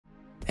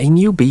A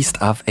new beast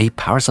of a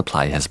power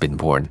supply has been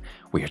born.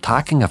 We are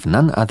talking of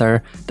none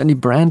other than the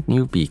brand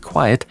new Be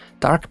Quiet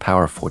Dark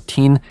Power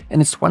 14 in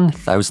its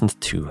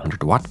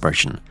 1200 watt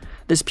version.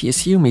 This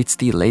PSU meets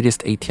the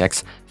latest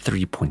ATX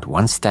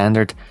 3.1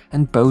 standard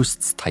and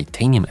boasts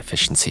titanium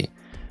efficiency.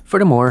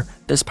 Furthermore,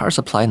 this power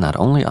supply not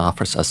only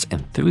offers us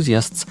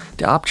enthusiasts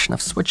the option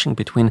of switching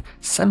between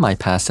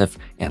semi-passive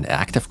and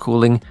active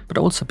cooling, but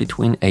also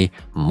between a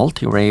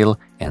multi-rail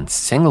and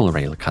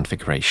single-rail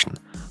configuration.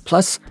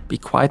 Plus, Be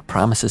Quiet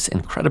promises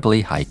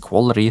incredibly high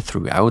quality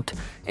throughout,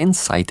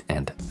 inside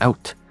and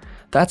out.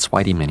 That's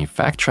why the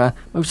manufacturer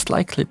most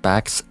likely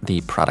backs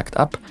the product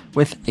up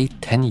with a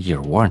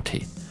 10-year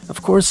warranty.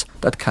 Of course,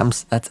 that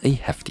comes at a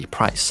hefty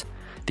price.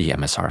 The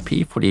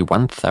MSRP for the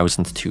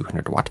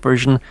 1200 watt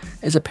version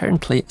is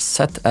apparently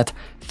set at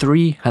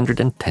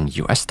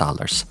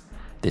 $310.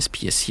 This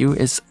PSU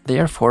is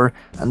therefore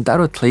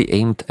undoubtedly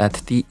aimed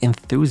at the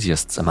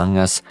enthusiasts among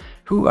us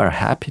who are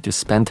happy to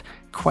spend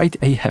quite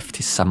a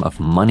hefty sum of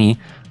money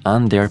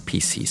on their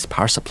PC's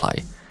power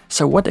supply.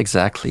 So what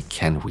exactly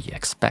can we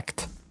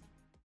expect?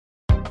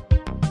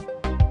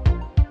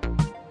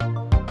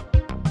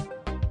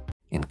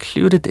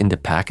 Included in the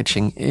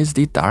packaging is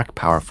the Dark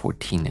Power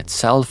 14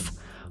 itself,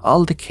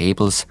 all the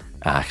cables,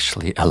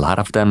 actually a lot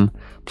of them,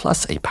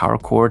 plus a power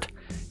cord,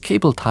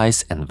 cable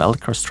ties and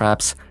velcro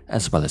straps,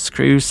 as well as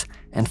screws,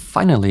 and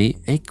finally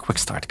a quick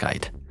start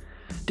guide.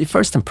 The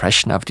first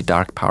impression of the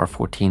Dark Power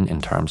 14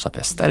 in terms of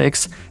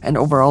aesthetics and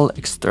overall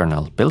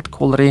external build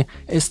quality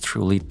is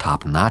truly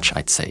top-notch,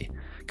 I'd say.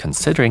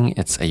 Considering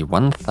it's a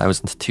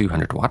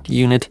 1200 watt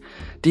unit,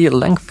 the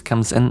length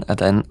comes in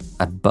at an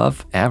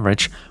above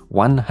average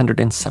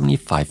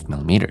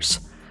 175mm.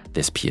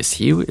 This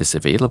PSU is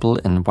available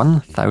in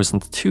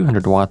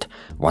 1200 watt,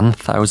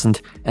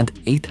 1000 and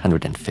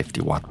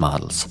 850 watt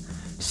models.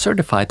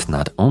 Certified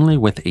not only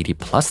with 80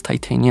 plus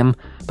titanium,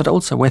 but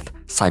also with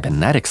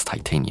cybernetics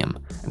titanium.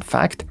 In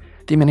fact,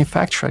 the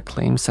manufacturer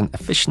claims an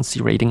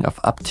efficiency rating of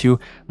up to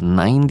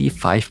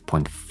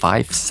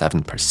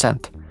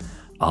 95.57%.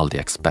 All the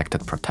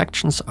expected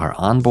protections are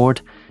on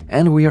board,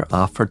 and we are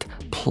offered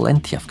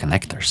plenty of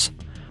connectors.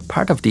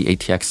 Part of the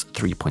ATX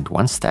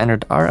 3.1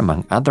 standard are,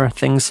 among other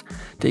things,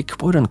 the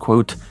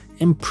quote-unquote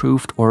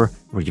improved or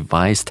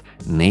revised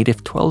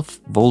native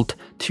 12V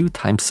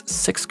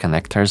 2x6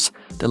 connectors,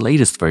 the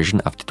latest version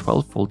of the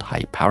 12V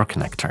high power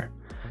connector.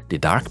 The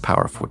Dark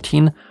Power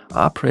 14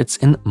 operates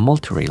in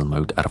multi-rail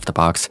mode out of the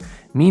box,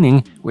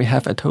 meaning we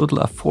have a total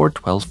of 4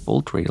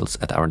 12V rails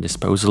at our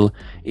disposal,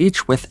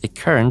 each with a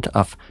current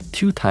of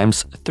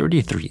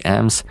 2x33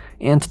 amps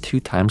and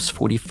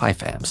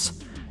 2x45 amps.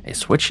 A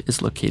switch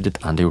is located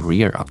on the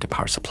rear of the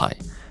power supply.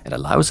 It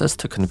allows us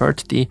to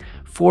convert the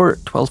 4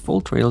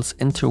 12V rails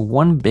into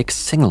one big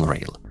single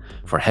rail.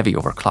 For heavy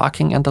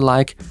overclocking and the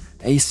like,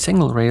 a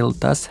single rail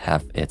does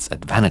have its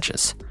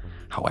advantages.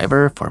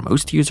 However, for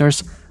most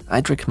users,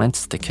 I'd recommend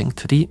sticking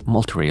to the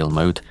multi-rail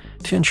mode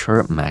to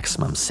ensure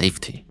maximum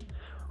safety.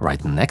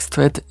 Right next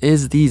to it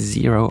is the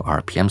 0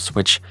 RPM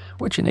switch,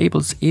 which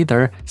enables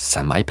either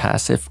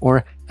semi-passive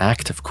or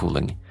active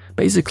cooling.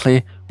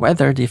 Basically,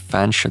 whether the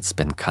fan should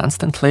spin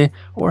constantly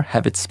or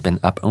have it spin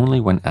up only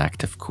when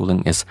active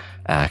cooling is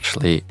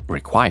actually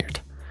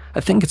required. I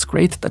think it's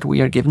great that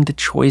we are given the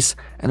choice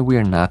and we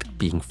are not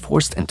being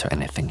forced into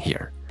anything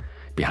here.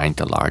 Behind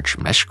the large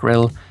mesh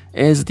grille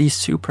is the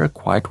super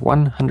quiet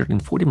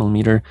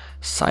 140mm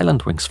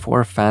Silent Wings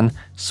 4 fan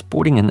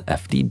sporting an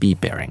FDB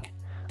bearing.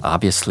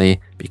 Obviously,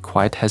 Be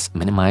Quiet has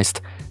minimized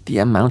the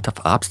amount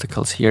of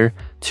obstacles here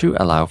to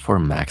allow for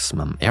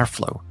maximum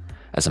airflow.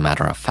 As a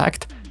matter of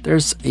fact,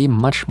 there's a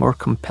much more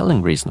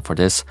compelling reason for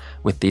this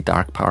with the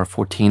Dark Power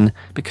 14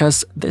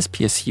 because this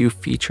PSU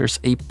features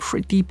a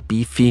pretty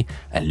beefy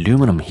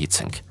aluminum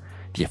heatsink.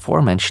 The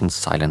aforementioned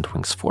Silent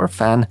Wings 4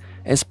 fan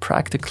is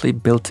practically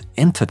built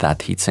into that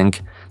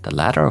heatsink, the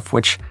latter of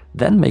which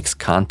then makes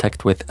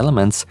contact with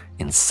elements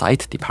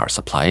inside the power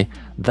supply,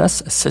 thus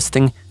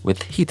assisting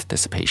with heat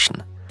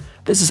dissipation.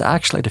 This is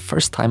actually the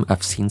first time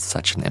I've seen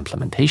such an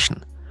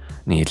implementation.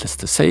 Needless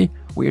to say,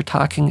 we're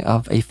talking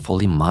of a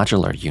fully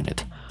modular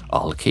unit.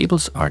 All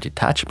cables are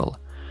detachable.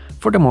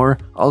 Furthermore,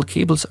 all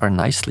cables are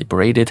nicely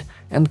braided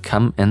and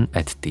come in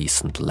at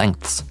decent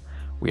lengths.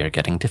 We are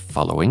getting the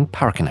following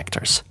power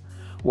connectors: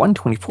 one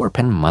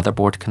 24-pin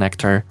motherboard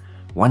connector,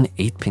 one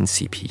 8-pin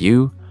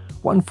CPU,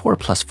 one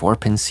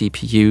 4+4-pin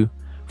CPU,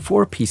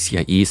 4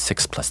 PCIe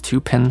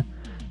 6+2 pin,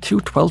 two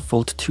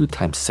 12V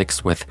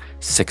 2x6 with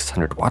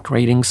 600 watt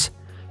ratings,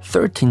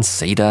 13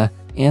 SATA,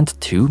 and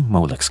 2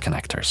 Molex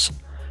connectors.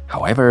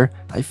 However,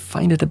 I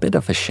find it a bit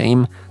of a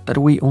shame that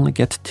we only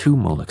get 2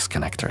 Molex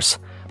connectors,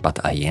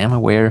 but I am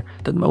aware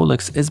that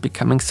Molex is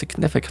becoming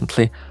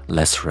significantly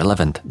less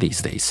relevant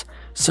these days,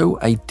 so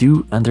I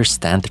do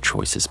understand the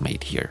choices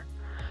made here.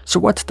 So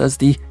what does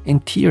the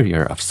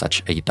interior of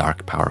such a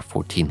Dark Power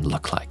 14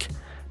 look like?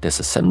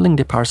 Disassembling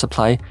the power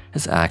supply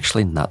is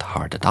actually not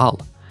hard at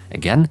all.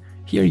 Again,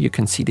 here you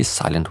can see the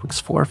Silent Wings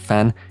 4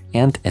 fan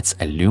and its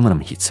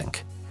aluminum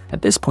heatsink.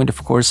 At this point,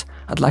 of course,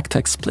 I'd like to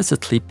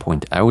explicitly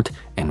point out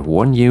and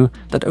warn you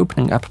that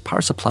opening up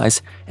power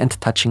supplies and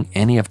touching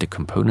any of the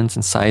components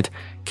inside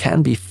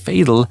can be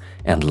fatal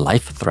and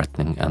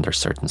life-threatening under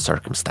certain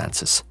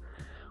circumstances.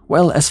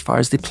 Well, as far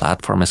as the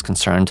platform is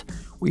concerned,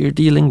 we are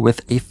dealing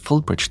with a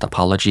full-bridge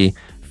topology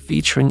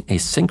featuring a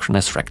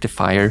synchronous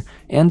rectifier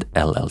and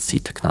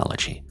LLC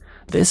technology.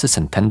 This is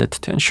intended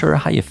to ensure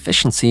high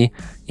efficiency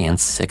and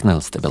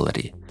signal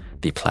stability.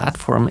 The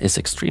platform is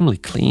extremely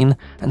clean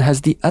and has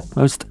the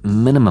utmost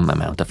minimum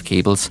amount of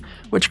cables,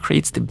 which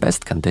creates the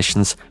best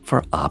conditions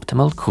for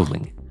optimal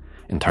cooling.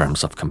 In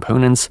terms of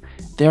components,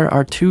 there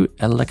are two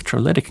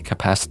electrolytic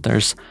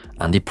capacitors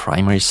on the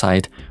primary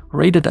side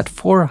rated at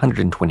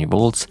 420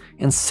 volts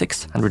and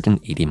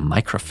 680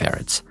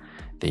 microfarads.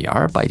 They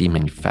are by the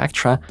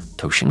manufacturer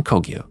Toshin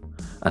Kogyo.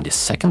 On the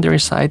secondary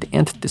side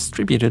and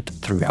distributed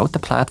throughout the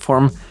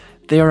platform,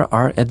 there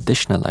are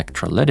additional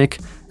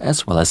electrolytic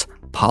as well as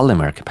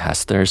polymer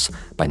capacitors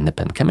by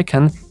Nippon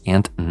Chemican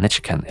and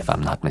Nichikan, if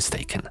I'm not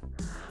mistaken.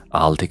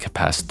 All the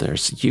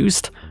capacitors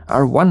used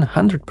are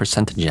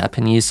 100%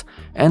 Japanese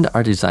and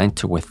are designed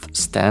to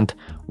withstand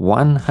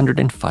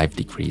 105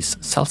 degrees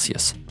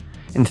Celsius.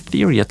 In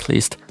theory at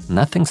least,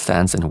 nothing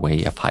stands in the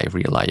way of high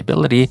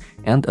reliability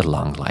and a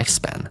long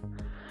lifespan.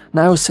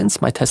 Now,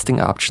 since my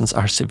testing options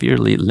are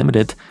severely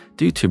limited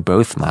due to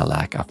both my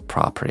lack of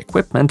proper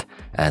equipment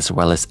as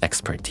well as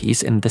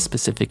expertise in this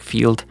specific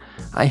field,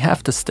 I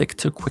have to stick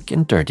to quick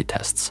and dirty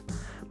tests.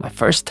 My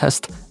first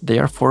test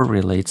therefore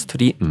relates to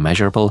the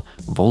measurable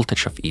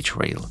voltage of each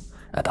rail.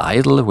 At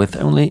idle with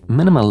only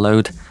minimal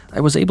load, I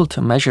was able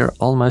to measure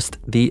almost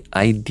the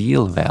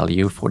ideal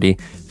value for the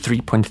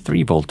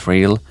 3.3 volt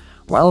rail,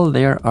 while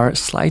there are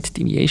slight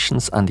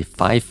deviations on the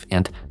 5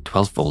 and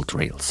 12 volt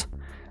rails.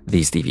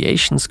 These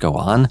deviations go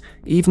on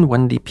even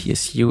when the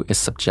PSU is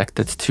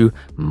subjected to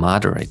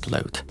moderate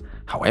load.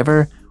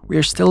 However, we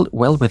are still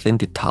well within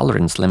the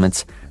tolerance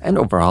limits, and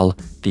overall,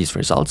 these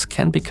results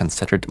can be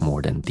considered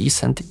more than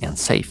decent and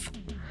safe.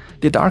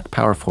 The Dark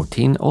Power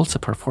 14 also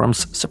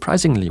performs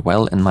surprisingly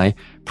well in my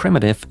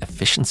primitive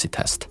efficiency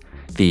test.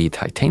 The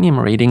titanium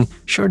rating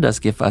sure does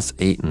give us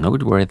a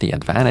noteworthy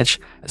advantage,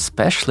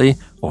 especially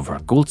over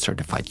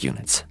gold-certified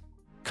units.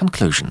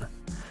 Conclusion.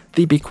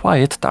 The Be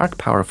Quiet Dark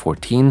Power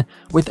 14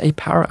 with a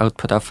power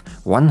output of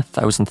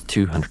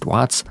 1200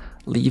 watts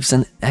leaves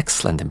an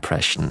excellent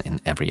impression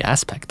in every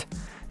aspect.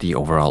 The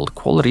overall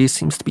quality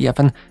seems to be of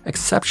an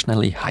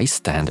exceptionally high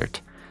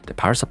standard. The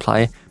power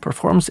supply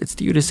performs its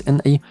duties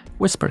in a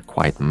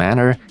whisper-quiet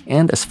manner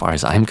and, as far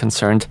as I'm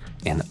concerned,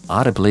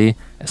 inaudibly,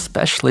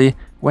 especially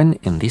when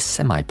in the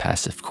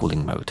semi-passive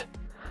cooling mode.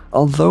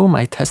 Although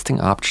my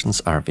testing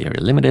options are very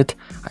limited,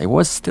 I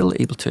was still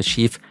able to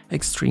achieve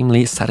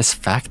extremely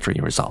satisfactory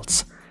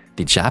results.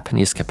 The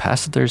Japanese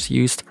capacitors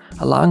used,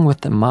 along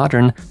with the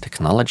modern,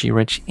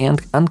 technology-rich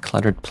and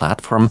uncluttered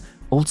platform,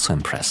 also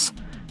impress.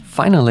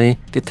 Finally,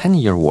 the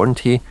 10-year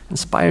warranty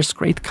inspires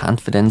great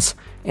confidence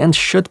and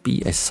should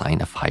be a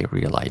sign of high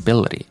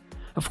reliability.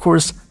 Of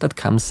course, that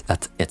comes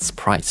at its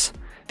price.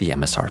 The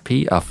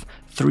MSRP of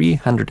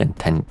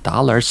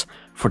 $310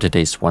 for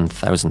today's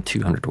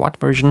 1200 watt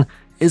version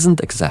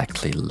isn't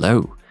exactly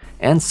low,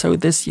 and so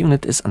this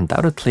unit is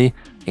undoubtedly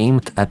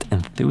aimed at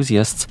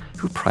enthusiasts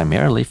who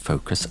primarily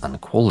focus on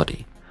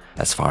quality.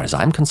 As far as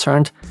I'm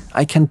concerned,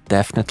 I can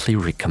definitely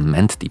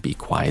recommend the Be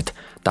Quiet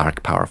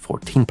Dark Power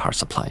 14 power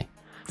supply.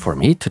 For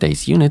me,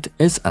 today's unit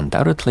is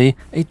undoubtedly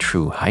a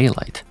true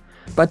highlight.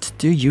 But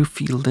do you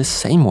feel the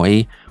same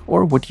way,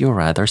 or would you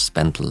rather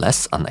spend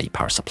less on a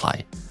power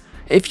supply?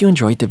 If you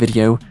enjoyed the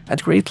video,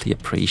 I'd greatly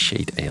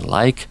appreciate a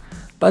like,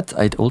 but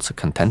I'd also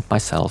content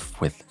myself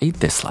with a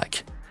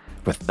dislike.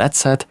 With that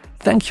said,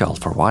 thank you all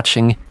for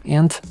watching,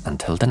 and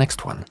until the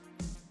next one.